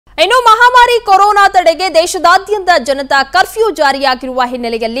ಇನ್ನು ಮಹಾಮಾರಿ ಕೊರೋನಾ ತಡೆಗೆ ದೇಶದಾದ್ಯಂತ ಜನತಾ ಕರ್ಫ್ಯೂ ಜಾರಿಯಾಗಿರುವ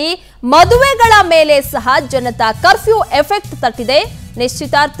ಹಿನ್ನೆಲೆಯಲ್ಲಿ ಮದುವೆಗಳ ಮೇಲೆ ಸಹ ಜನತಾ ಕರ್ಫ್ಯೂ ಎಫೆಕ್ಟ್ ತಟ್ಟಿದೆ.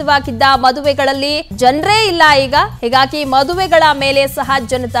 ನಿಶ್ಚಿತಾರ್ಥವಾಗಿದ್ದ ಮದುವೆಗಳಲ್ಲಿ ಜನರೇ ಇಲ್ಲ ಈಗ. ಹೀಗಾಗಿ ಮದುವೆಗಳ ಮೇಲೆ ಸಹ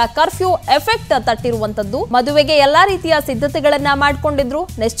ಜನತಾ ಕರ್ಫ್ಯೂ ಎಫೆಕ್ಟ್ ತಟ್ಟಿರುವಂತದ್ದು. ಮದುವೆಗೆ ಎಲ್ಲಾ ರೀತಿಯ ಸಿದ್ಧತೆಗಳನ್ನ ಮಾಡಿಕೊಂಡಿದ್ರು,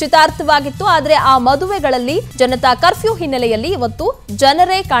 ನಿಶ್ಚಿತಾರ್ಥವಾಗಿತ್ತು. ಆದ್ರೆ ಆ ಮದುವೆಗಳಲ್ಲಿ ಜನತಾ ಕರ್ಫ್ಯೂ ಹಿನ್ನೆಲೆಯಲ್ಲಿ ಇವತ್ತು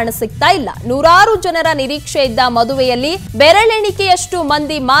ಜನರೇ ಕಾಣಸಿಗ್ತಾ ಇಲ್ಲ. ನೂರಾರು ಜನರ ನಿರೀಕ್ಷೆ ಇದ್ದ ಮದುವೆಯಲ್ಲಿ ಬೆರಳೆಣಿಕೆಯಷ್ಟು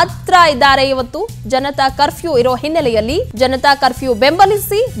ಮಂದಿ ಮಾತ್ರ ಇದ್ದಾರೆ. ಇವತ್ತು ಜನತಾ ಕರ್ಫ್ಯೂ ಇರೋ ಹಿನ್ನೆಲೆಯಲ್ಲಿ ಜನತಾ ಕರ್ಫ್ಯೂ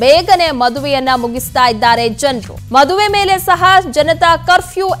ಬೆಂಬಲಿಸಿ ಬೇಗನೆ ಮದುವೆಯನ್ನ ಮುಗಿಸ್ತಾ ಇದ್ದಾರೆ ಜನರು. ಮದುವೆ ಮೇಲೆ ಸಹ ಜನತಾ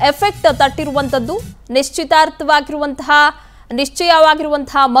ಕರ್ಫ್ಯೂ ಎಫೆಕ್ಟ್ ತಟ್ಟಿರುವಂತದ್ದು.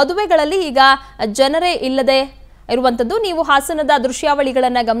 ನಿಶ್ಚಯವಾಗಿರುವಂತಹ ಮದುವೆಗಳಲ್ಲಿ ಈಗ ಜನರೇ ಇಲ್ಲದೆ ಇರುವಂತದ್ದು. ನೀವು ಹಾಸನದ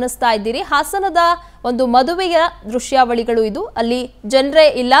ದೃಶ್ಯಾವಳಿಗಳನ್ನ ಗಮನಿಸ್ತಾ ಇದ್ದೀರಿ. ಹಾಸನದ ಒಂದು ಮದುವೆಯ ದೃಶ್ಯಾವಳಿಗಳು ಇದು. ಅಲ್ಲಿ ಜನರೇ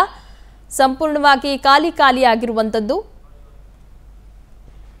ಇಲ್ಲ, ಸಂಪೂರ್ಣವಾಗಿ ಖಾಲಿ ಆಗಿರುವಂತದ್ದು.